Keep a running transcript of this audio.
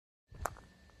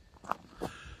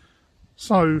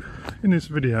So in this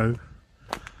video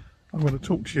I'm going to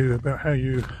talk to you about how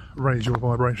you raise your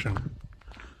vibration.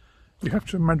 You have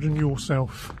to imagine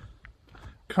yourself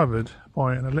covered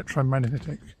by an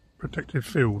electromagnetic protective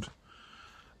field.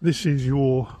 This is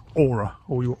your aura,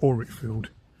 or your auric field.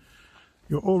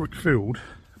 Your auric field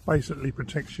basically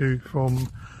protects you from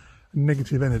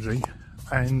negative energy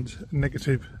and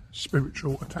negative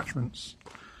spiritual attachments.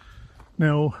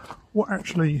 Now, what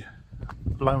actually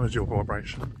lowers your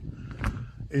vibration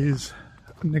is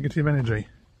negative energy.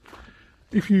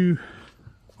 If you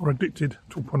are addicted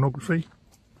to pornography,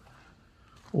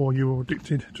 or you are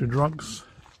addicted to drugs,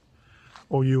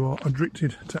 or you are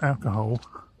addicted to alcohol,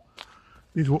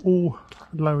 these will all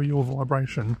lower your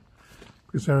vibration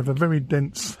because they have a very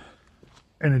dense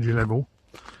energy level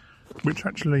which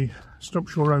actually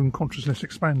stops your own consciousness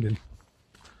expanding.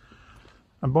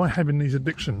 And by having these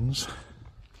addictions,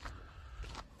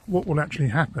 what will actually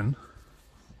happen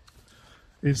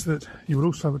is that you will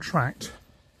also attract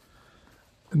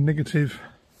negative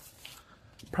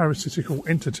parasitical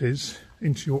entities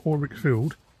into your auric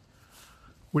field,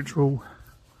 which will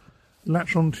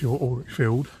latch onto your auric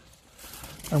field,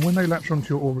 and when they latch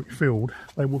onto your auric field,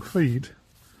 they will feed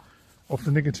off the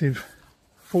negative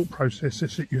thought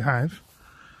processes that you have.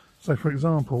 So for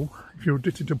example, if you're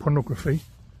addicted to pornography,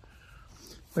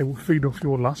 they will feed off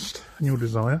your lust and your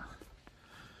desire.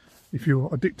 If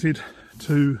you're addicted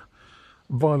to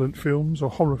violent films or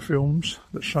horror films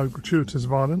that show gratuitous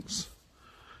violence,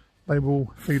 they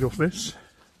will feed off this.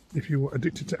 If you're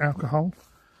addicted to alcohol,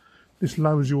 this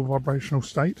lowers your vibrational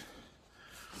state.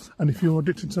 And if you're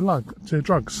addicted to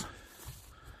drugs,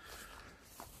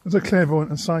 as a clairvoyant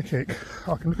and psychic,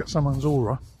 I can look at someone's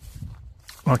aura,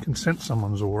 I can sense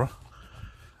someone's aura,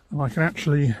 and I can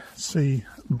actually see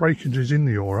breakages in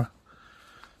the aura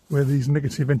where these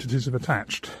negative entities have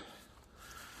attached.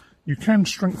 You can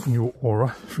strengthen your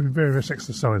aura through various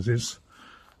exercises,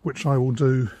 which I will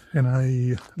do in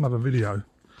another video.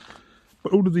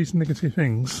 But all of these negative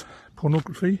things,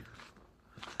 pornography,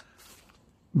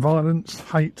 violence,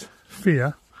 hate,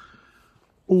 fear,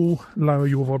 all lower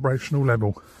your vibrational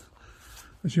level.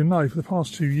 As you know, for the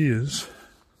past 2 years,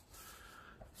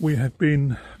 we have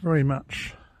been very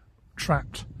much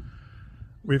trapped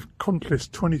with countless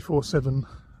 24/7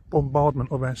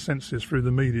 bombardment of our senses through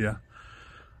the media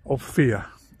of fear.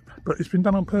 But it's been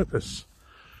done on purpose.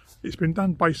 It's been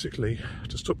done basically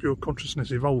to stop your consciousness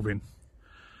evolving.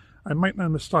 And make no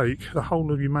mistake, the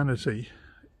whole of humanity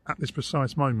at this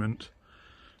precise moment,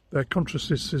 their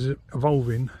consciousness is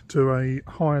evolving to a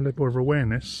higher level of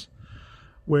awareness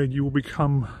where you will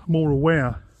become more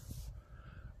aware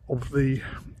of the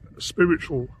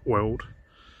spiritual world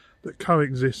that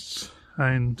coexists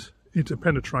and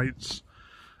interpenetrates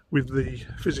with the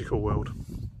physical world.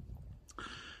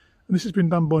 And this has been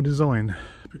done by design,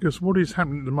 because what is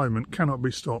happening at the moment cannot be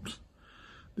stopped.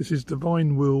 This is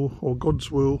divine will, or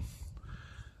God's will,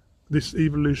 this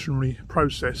evolutionary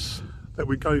process that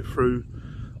we go through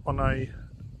on a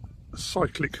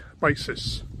cyclic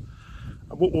basis.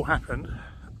 And what will happen,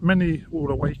 many will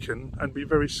awaken and be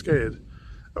very scared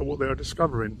at what they are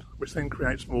discovering, which then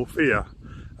creates more fear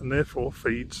and therefore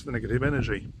feeds the negative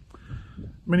energy.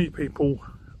 Many people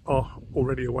are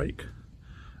already awake.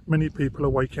 Many people are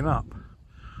waking up.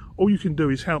 All you can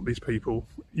do is help these people.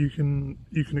 You can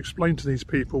explain to these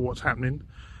people what's happening.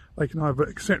 They can either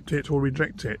accept it or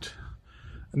reject it.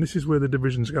 And this is where the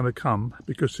division is going to come,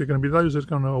 because there are going to be those that are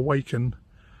going to awaken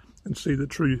and see the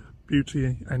true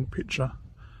beauty and picture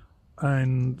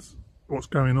and what's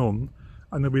going on,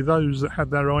 and there'll be those that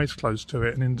had their eyes closed to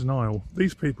it and in denial.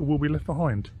 These people will be left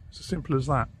behind. It's as simple as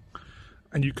that.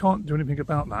 And you can't do anything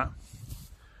about that.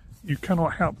 You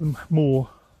cannot help them more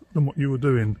than what you were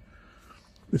doing.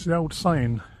 It's the old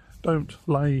saying, don't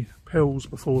lay pearls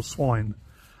before swine,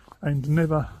 and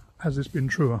never has this been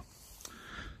truer.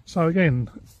 So again,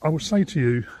 I would say to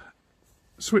you,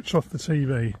 switch off the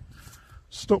TV,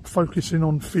 stop focusing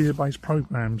on fear-based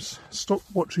programs, stop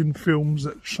watching films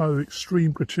that show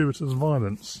extreme gratuitous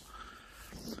violence,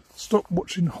 stop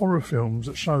watching horror films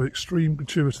that show extreme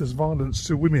gratuitous violence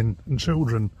to women and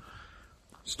children,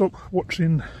 stop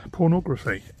watching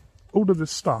pornography. All of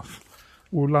this stuff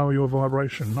will lower your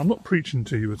vibration. I'm not preaching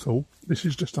to you at all, this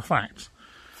is just a fact.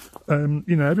 You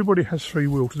know, everybody has free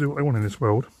will to do what they want in this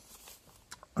world.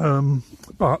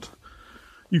 But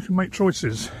you can make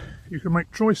choices. You can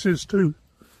make choices to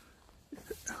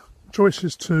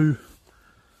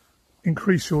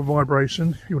increase your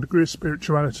vibration, your degree of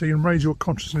spirituality, and raise your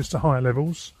consciousness to higher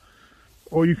levels.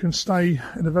 Or you can stay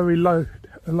in a very low,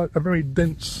 a very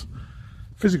dense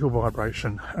physical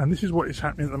vibration. And this is what is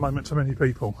happening at the moment to many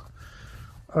people.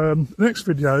 The next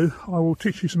video, I will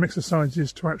teach you some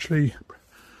exercises to actually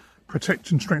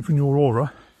protect and strengthen your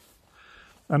aura,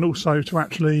 and also to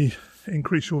actually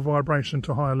increase your vibration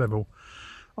to a higher level.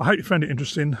 I hope you found it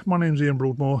interesting. My name's Ian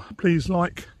Broadmoor. Please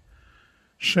like,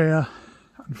 share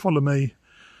and follow me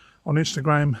on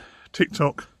Instagram,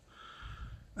 TikTok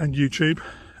and YouTube.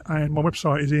 And my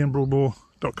website is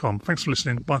ianbroadmoor.com. Thanks for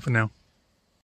listening. Bye for now.